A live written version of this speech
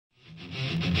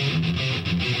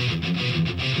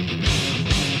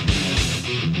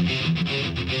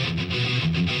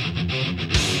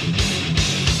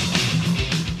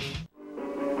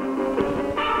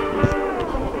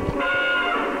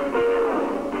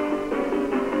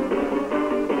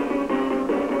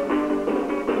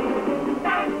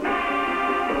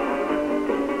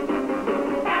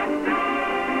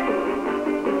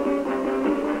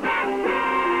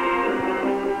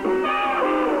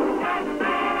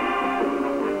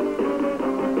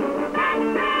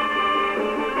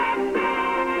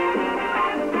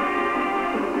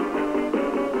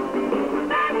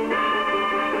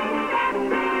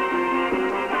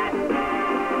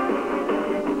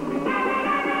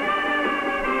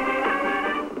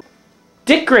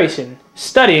Dick Grayson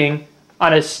studying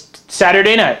on a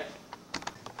Saturday night.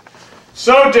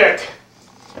 So, Dick,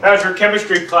 how's your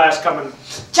chemistry class coming?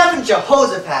 Jumping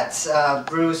Jehoshaphat's,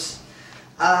 Bruce.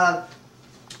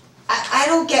 I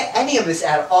don't get any of this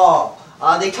at all.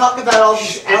 They talk about all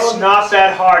these elements. It's not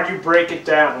that hard. You break it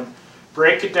down.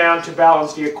 Break it down to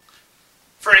balance the equation.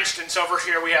 For instance, over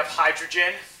here we have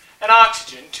hydrogen and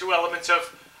oxygen, two elements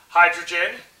of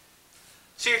hydrogen.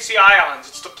 See, it's the ions.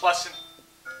 It's the plus and...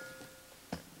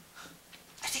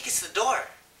 I think it's the door.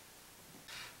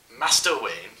 Master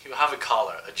Wayne, you have a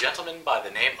caller, a gentleman by the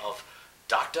name of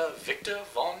Dr. Victor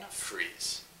von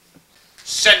Fries.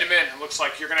 Send him in. It looks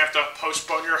like you're going to have to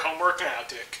postpone your homework now,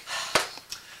 Dick.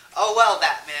 Oh, well,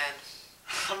 Batman.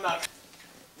 I'm not...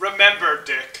 Remember,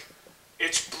 Dick,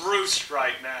 it's Bruce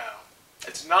right now.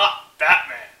 It's not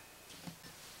Batman.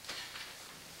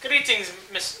 Greetings,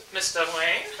 Mr.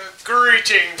 Wayne.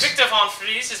 Greetings. Victor von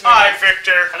Fries is my Hi, name.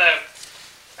 Victor. Hello.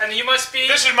 And you must be...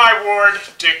 This is my ward,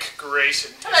 Dick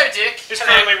Grayson. Hello, Dick. He's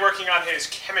Hello. currently working on his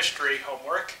chemistry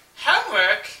homework.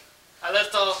 Homework? A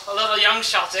little young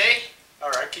shot, eh? All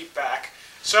right, keep back.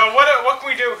 So what can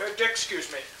we do, Dick?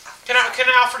 Excuse me. Can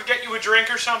Alfred get you a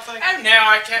drink or something? Oh no,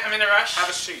 I can't. I'm in a rush. Have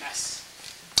a seat. Yes.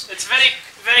 It's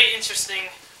very interesting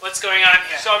what's going on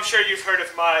here. So I'm sure you've heard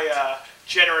of my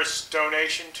generous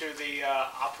donation to the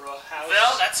Opera House.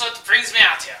 Well, that's what brings me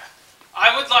out here.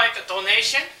 I would like a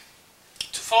donation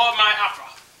for my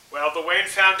opera. Well, the Wayne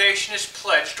Foundation has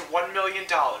pledged $1 million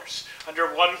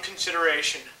under one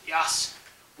consideration. Yes.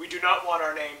 We do not want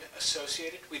our name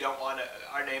associated. We don't want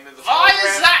our name in the Why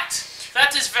program. is that?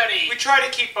 That is very... We try to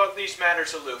keep both these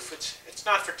matters aloof. It's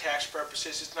not for tax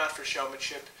purposes. It's not for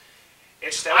showmanship.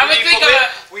 It's that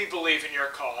we believe in your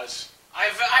cause. I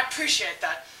appreciate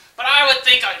that. But I would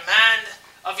think a man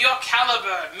of your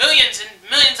caliber, millions and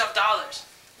millions of dollars,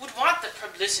 would want the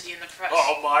publicity in the press.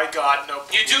 Oh my God, no.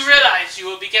 You do realize you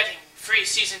will be getting free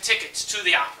season tickets to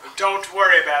the opera. Don't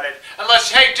worry about it.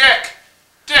 Unless, hey, Dick.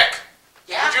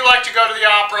 Yeah? Would you like to go to the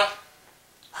opera?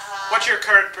 What's your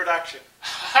current production?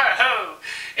 Oh,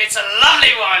 it's a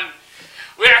lovely one.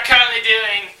 We are currently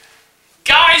doing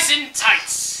Guys in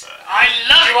Tights. I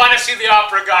love it. Do you want to see the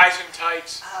opera, Guys in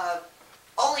Tights?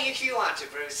 Only if you want to,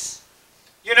 Bruce.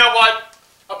 You know what?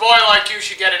 A boy like you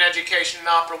should get an education in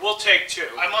opera. We'll take two.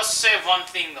 I must say one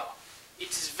thing, though. It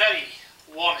is very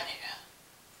warm in here.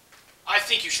 I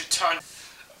think you should turn...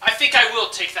 I think I will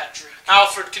take that drink.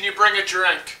 Alfred, can you bring a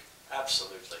drink?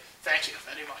 Absolutely. Thank you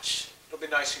very much. It'll be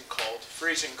nice and cold.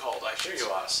 Freezing cold, I Here should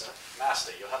you are, sir.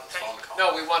 Master, you have the phone call.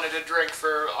 No, we wanted a drink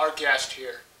for our guest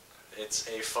here. It's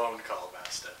a phone call,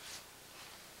 Master.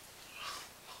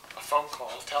 A phone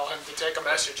call. Tell him to take a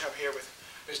message. I'm here with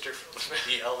Mr.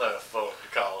 The other phone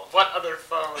call. What other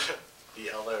phone? The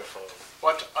other phone.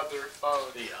 What other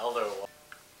phone? The other one.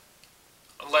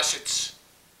 Unless it's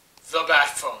the bat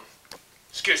phone.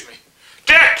 Excuse me.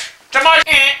 Dick! To my...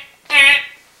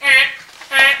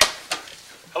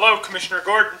 Hello, Commissioner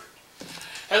Gordon.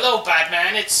 Hello,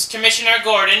 Batman. It's Commissioner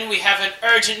Gordon. We have an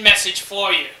urgent message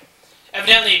for you.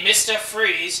 Evidently, Mr.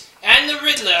 Freeze and the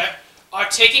Riddler are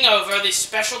taking over the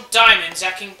special diamonds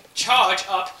that can charge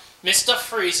up Mr.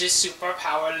 Freeze's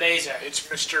superpower laser. It's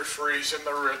Mr. Freeze and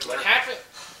the Riddler. What happened?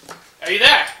 Are you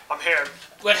there? I'm here.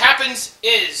 What happens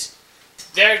is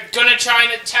they're gonna try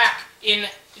and attack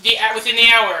within the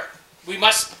hour. We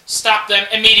must stop them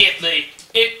immediately.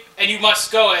 And you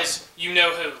must go as you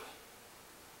know who.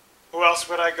 Who else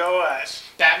would I go as?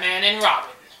 Batman and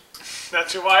Robin.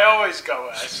 That's who I always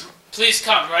go as. Please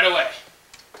come right away.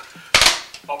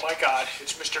 Oh my God!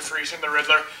 It's Mr. Freeze and the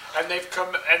Riddler, and they've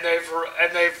come and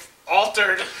they've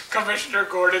altered Commissioner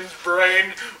Gordon's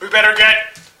brain. We better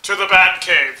get to the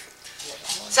Batcave.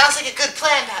 Sounds like a good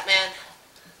plan, Batman.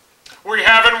 We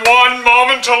haven't one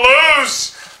moment to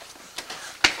lose.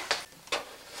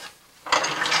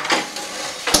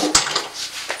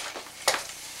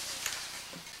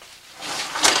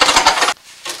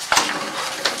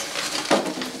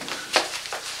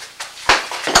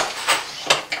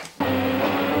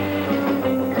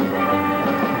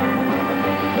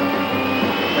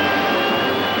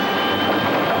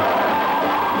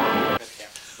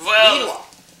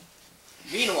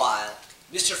 Meanwhile,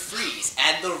 Mr. Freeze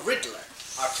and the Riddler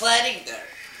are planning their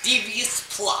devious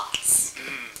plots.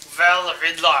 Well,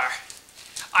 Riddler,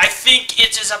 I think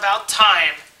it is about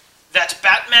time that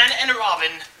Batman and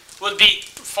Robin will be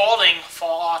falling for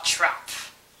our trap.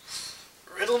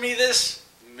 Riddle me this,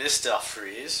 Mr.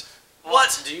 Freeze.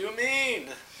 What do you mean?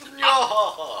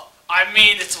 I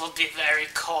mean it will be very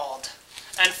cold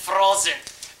and frozen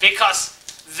because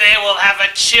they will have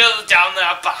a chill down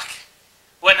their back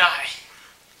when I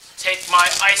take my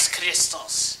ice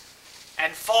crystals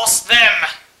and force them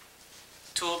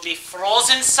to be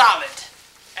frozen solid.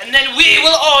 And then we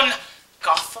will own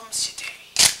Gotham City.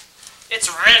 It's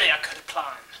really a good plan.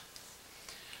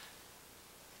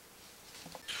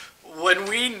 When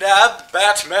we nab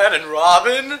Batman and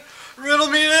Robin, riddle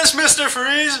me this, Mr.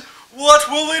 Freeze. What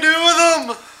will we do with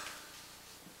them?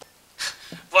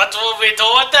 What will we do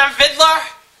with them, Riddler?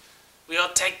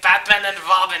 We'll take Batman and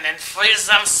Robin and freeze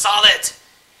them solid.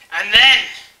 And then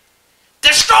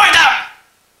destroy them!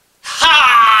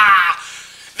 Ha!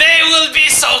 They will be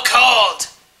so cold.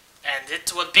 And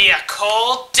it will be a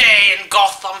cold day in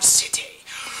Gotham City.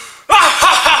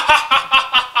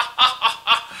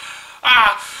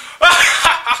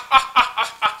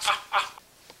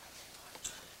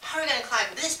 How are we gonna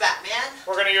climb this, Batman?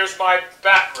 We're gonna use my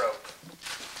bat rope.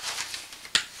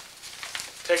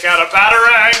 Take out a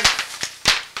batarang.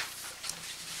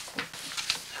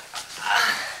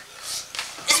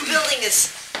 This building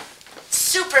is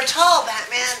super tall,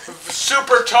 Batman.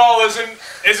 Super tall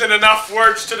isn't enough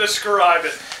words to describe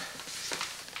it.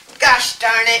 Gosh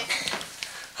darn it.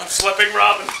 I'm slipping,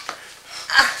 Robin.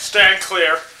 Stand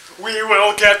clear. We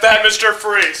will get that, Mr.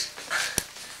 Freeze.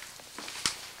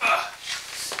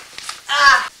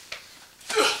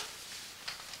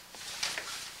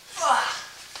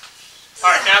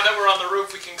 Alright, now that we're on the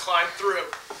roof, we can climb through.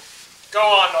 Go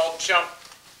on, old chump.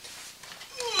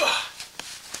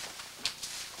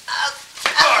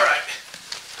 Alright.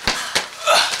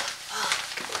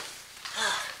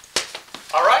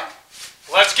 Alright,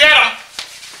 let's get him.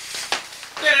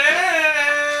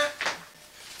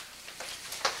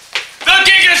 The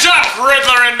gig is up,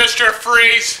 Riddler and Mr.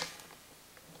 Freeze.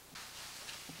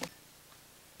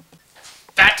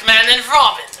 Batman and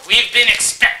Robin, we've been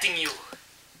expecting you.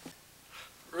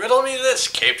 Riddle me this,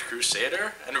 Caped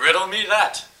Crusader, and riddle me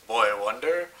that, Boy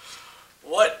Wonder.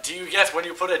 What do you get when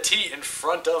you put a T in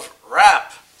front of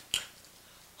rap?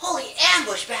 Holy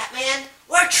ambush, Batman.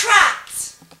 We're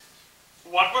trapped.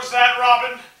 What was that,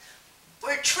 Robin?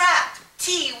 We're trapped.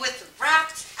 T with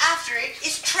wrapped after it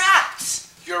is trapped.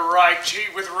 You're right, G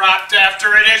with wrapped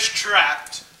after it is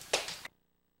trapped.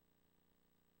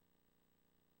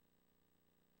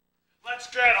 Let's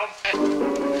get him.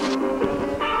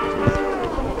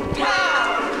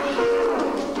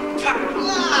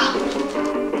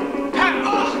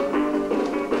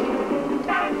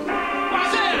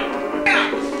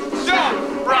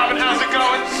 Robin, how's it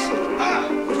going?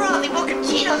 Probably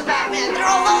mochachinos, Batman. They're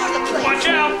all over the place. Watch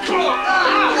out!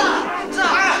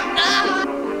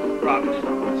 Robin,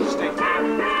 stay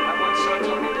clear. I once saw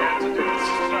Tony Danza do this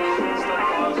stuff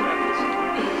while I was at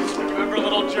this. Remember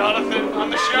little Jonathan on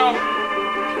the show?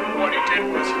 What he did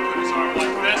was he put his arm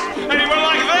like this, and he went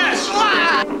like this!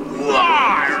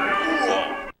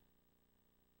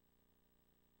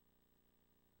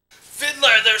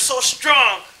 Riddler, they're so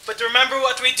strong. But remember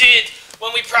what we did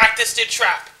when we practiced a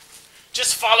trap.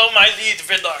 Just follow my lead,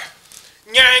 Riddler.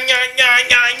 Nya, nya, nya,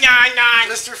 nya, nya, nya.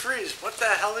 Mr. Freeze, what the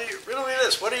hell are you... Riddle me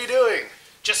this, what are you doing?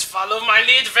 Just follow my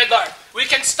lead, Riddler. We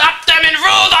can stop them and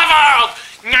rule the world.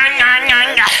 Nya, nya,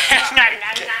 nya, nya, nya,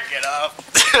 nya, nya. Get up.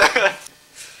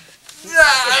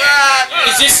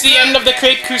 Is this the end of the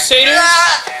Caped Crusaders?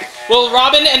 Will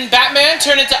Robin and Batman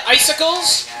turn into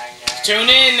icicles? Tune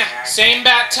in, same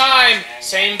bat time,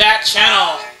 same bat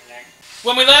channel.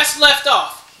 When we last left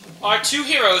off, our two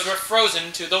heroes were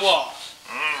frozen to the wall.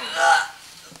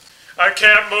 I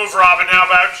can't move, Robin. How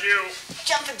about you?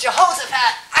 Jumping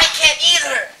Jehoshaphat. I can't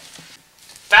either.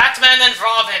 Batman and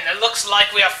Robin, it looks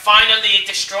like we have finally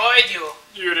destroyed you.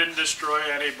 You didn't destroy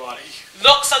anybody.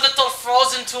 Looks a little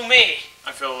frozen to me.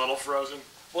 I feel a little frozen.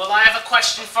 Well, I have a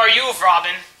question for you,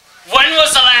 Robin. When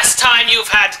was the last time you've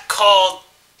had cold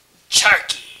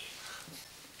turkey?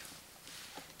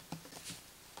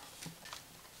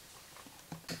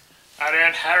 At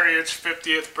Aunt Harriet's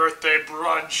 50th birthday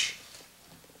brunch.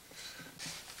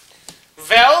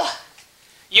 Well,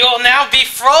 you'll now be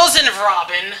frozen,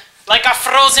 Robin, like a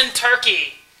frozen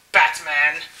turkey,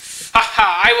 Batman.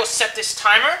 Haha, I will set this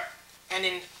timer, and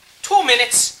in 2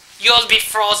 minutes, you'll be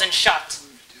frozen shut.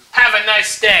 Have a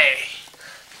nice day.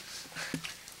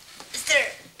 Is there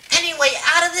any way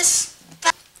out of this?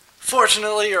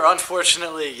 Fortunately or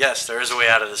unfortunately, yes, there is a way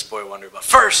out of this, Boy Wonder. But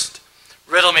first,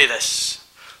 riddle me this.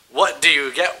 What do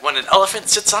you get when an elephant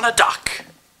sits on a dock?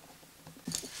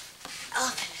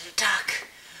 Elephant in a dock.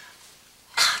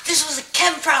 This was a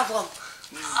chem problem.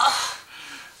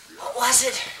 What was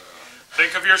it?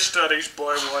 Think of your studies,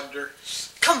 Boy Wonder.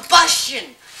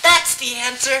 Combustion. That's the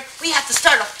answer. We have to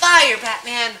start a fire,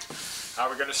 Batman. How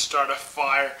are we gonna start a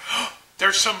fire?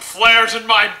 There's some flares in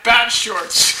my bat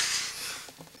shorts.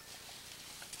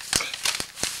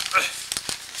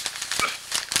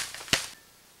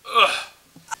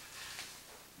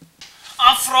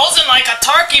 like a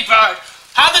turkey bird.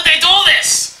 How did they do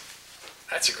this?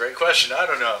 That's a great question. I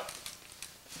don't know.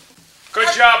 Good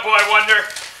job, Boy Wonder.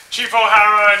 Chief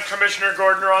O'Hara and Commissioner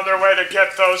Gordon are on their way to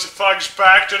get those thugs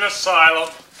back to an asylum.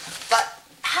 But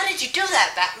how did you do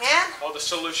that, Batman? Oh, the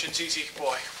solution's easy,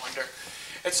 Boy Wonder.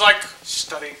 It's like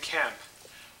studying chem.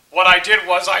 What I did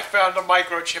was I found a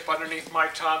microchip underneath my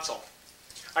tonsil.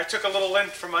 I took a little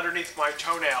lint from underneath my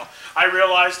toenail. I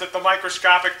realized that the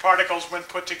microscopic particles, when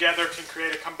put together, can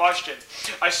create a combustion.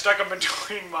 I stuck them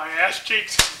between my ass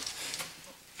cheeks.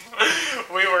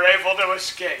 We were able to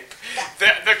escape.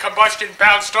 The combustion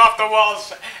bounced off the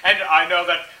walls, and I know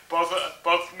that both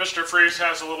Mr. Freeze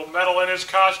has a little metal in his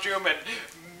costume, and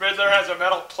Riddler has a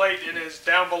metal plate in his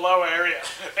down below area.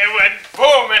 It went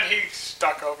boom, and he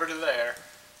stuck over to there.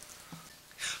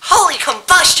 Holy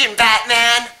combustion,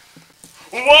 Batman!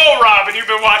 Whoa, Robin, you've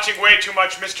been watching way too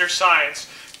much Mr. Science.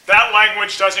 That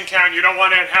language doesn't count. You don't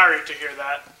want Aunt Harriet to hear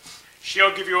that.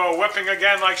 She'll give you a whipping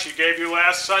again like she gave you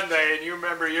last Sunday, and you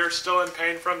remember you're still in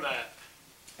pain from that.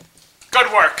 Good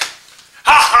work.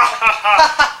 Ha ha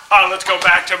ha ha. Let's go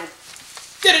back to...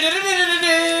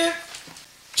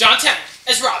 John Tennant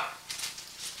as Robin.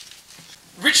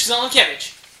 Rich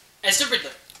Zelnickevich as the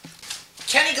Riddler.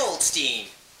 Kenny Goldstein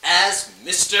as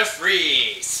Mr.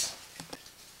 Freeze.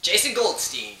 Jason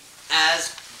Goldstein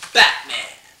as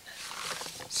Batman.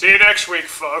 See you next week,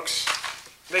 folks.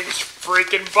 These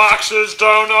freaking boxes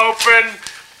don't open.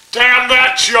 Damn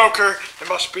that Joker. It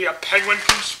must be a penguin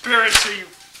conspiracy, you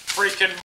freaking...